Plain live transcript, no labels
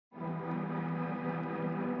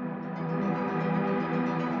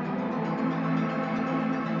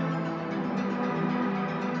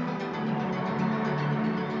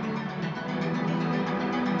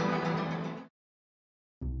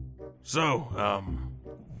So,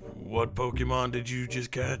 what Pokemon did you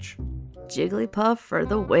just catch? Jigglypuff for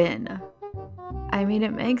the win. I mean,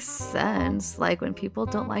 it makes sense. Like, when people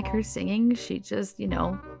don't like her singing, she just,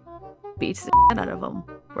 beats the shit out of them.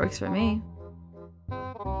 Works for me.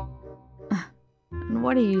 And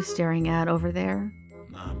what are you staring at over there?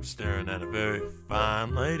 I'm staring at a very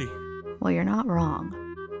fine lady. Well, you're not wrong.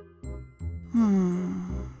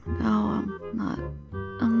 No,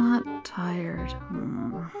 I'm not tired.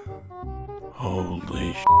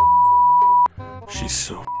 Holy she's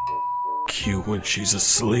so cute when she's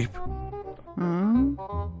asleep.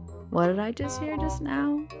 What did I just hear just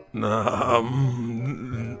now? Nothing.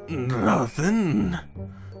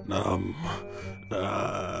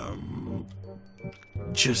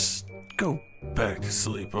 Just go back to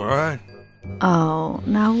sleep, alright? Oh,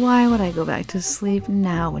 now why would I go back to sleep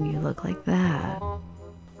now when you look like that?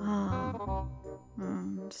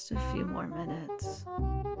 Just a few more minutes.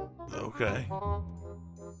 Okay.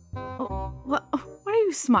 Oh, what are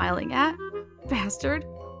you smiling at, bastard?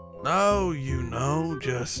 No,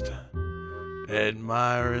 just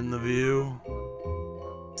admiring the view.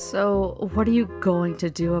 So, what are you going to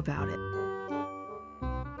do about it?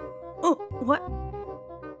 Oh, what?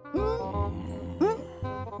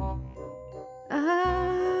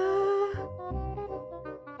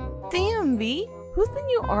 Damn, V, who's the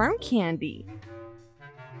new arm candy?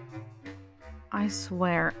 I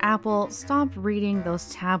swear, Apple, stop reading those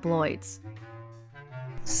tabloids.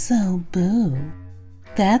 So, Boo,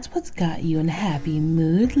 that's what's got you in a happy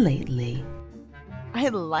mood lately. I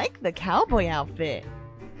like the cowboy outfit.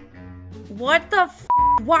 What the f?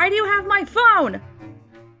 Why do you have my phone?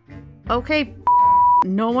 Okay,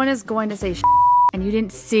 no one is going to say and you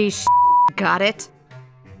didn't see got it?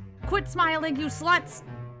 Quit smiling, you sluts!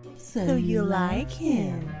 So you like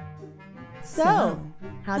him. So,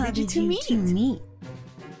 how did you two meet?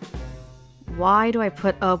 Why do I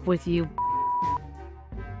put up with you?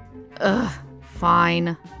 Ugh,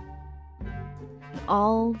 fine. It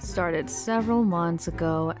all started several months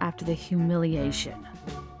ago after the humiliation.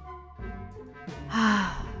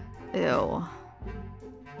 Ew.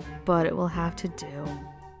 But it will have to do.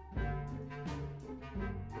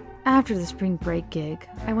 After the spring break gig,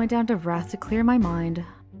 I went down to Wrath to clear my mind.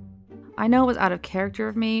 I know it was out of character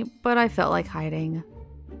of me, but I felt like hiding.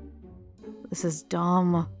 This is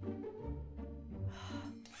dumb.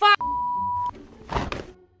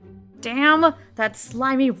 Damn, that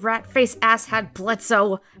slimy rat-face asshat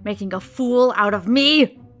Blitzo, making a fool out of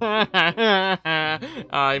me!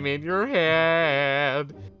 I'm in your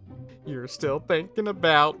head. You're still thinking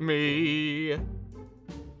about me.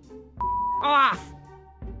 Off!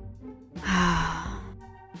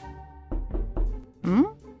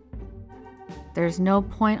 There's no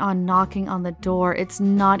point on knocking on the door. It's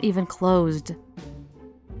not even closed.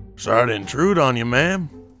 Sorry to intrude on you, ma'am,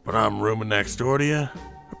 but I'm rooming next door to you.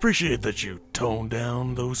 Appreciate that you toned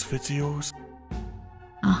down those fits of yours.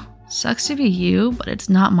 Sucks to be you, but it's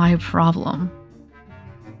not my problem.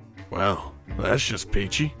 Well, that's just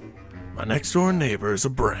peachy. My next door neighbor is a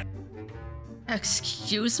brat.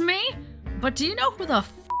 Excuse me? But do you know who the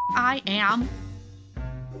f I am?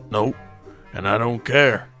 Nope, and I don't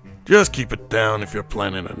care. Just keep it down if you're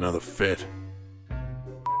planning another fit.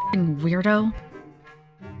 Weirdo.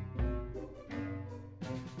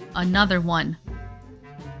 Another one.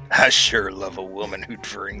 I sure love a woman who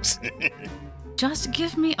drinks. Just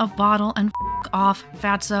give me a bottle and f off,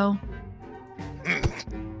 fatso.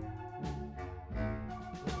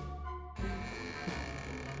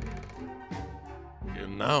 You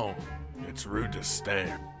know, it's rude to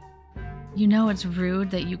stare. You know it's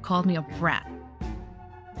rude that you called me a brat.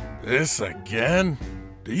 This again?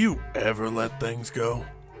 Do you ever let things go?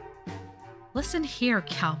 Listen here,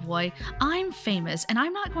 cowboy. I'm famous, and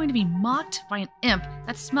I'm not going to be mocked by an imp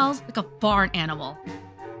that smells like a barn animal.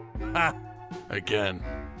 Ha! Again,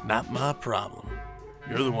 not my problem.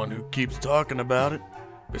 You're the one who keeps talking about it.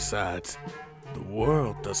 Besides, the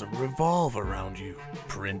world doesn't revolve around you,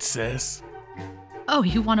 princess. Oh,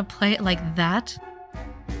 you want to play it like that?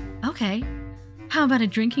 Okay. How about a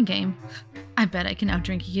drinking game? I bet I can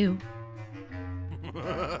outdrink you.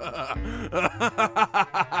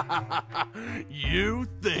 You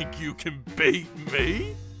think you can beat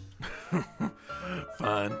me?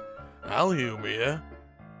 Fine, I'll humor you.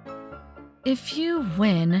 If you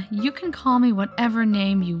win, you can call me whatever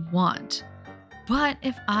name you want. But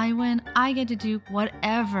if I win, I get to do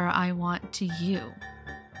whatever I want to you.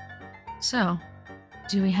 So,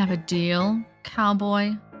 do we have a deal,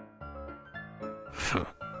 cowboy?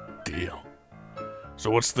 Deal. So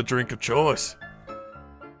what's the drink of choice?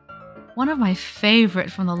 One of my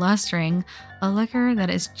favorite from the Lustring, a liquor that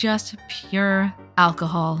is just pure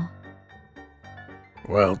alcohol.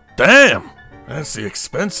 Well, damn! That's the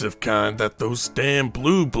expensive kind that those damn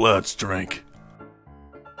blue bloods drink.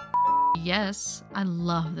 Yes, I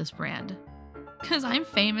love this brand. 'Cause I'm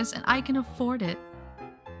famous and I can afford it.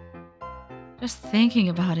 Just thinking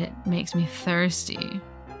about it makes me thirsty.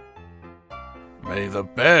 May the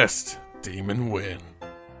best demon win.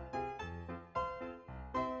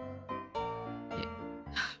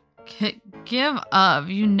 Give up,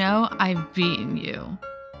 you know I've beaten you.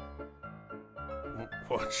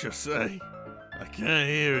 What you say? I can't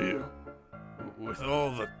hear you. With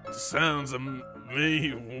all the sounds of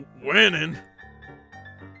me winning.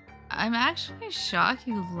 I'm actually shocked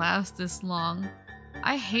you last this long.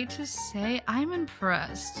 I hate to say I'm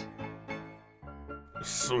impressed.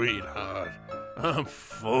 Sweetheart, I'm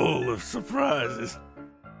full of surprises.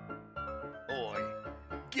 Boy,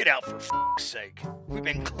 get out for f***'s sake. We've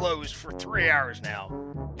been closed for 3 hours now.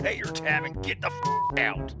 Pay your tab and get the f***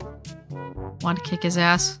 out. Want to kick his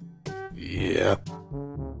ass? Yep.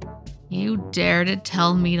 You dare to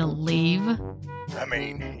tell me to leave? I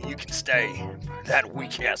mean, you can stay. That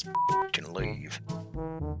weak-ass can leave.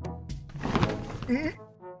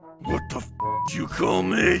 What the you call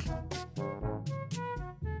me?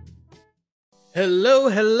 Hello,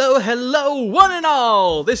 hello, hello, one and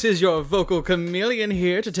all! This is your vocal chameleon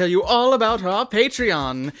here to tell you all about our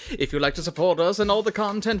Patreon. If you'd like to support us and all the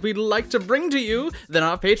content we'd like to bring to you, then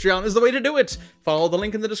our Patreon is the way to do it. Follow the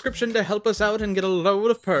link in the description to help us out and get a load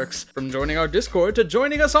of perks, from joining our Discord to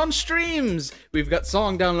joining us on streams. We've got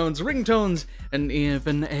song downloads, ringtones, and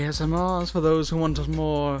even ASMRs for those who want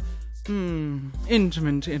more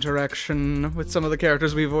intimate interaction with some of the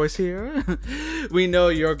characters we voice here. We know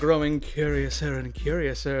you're growing curiouser and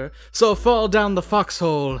curiouser, so fall down the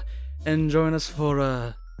foxhole and join us for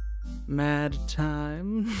a mad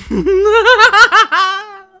time.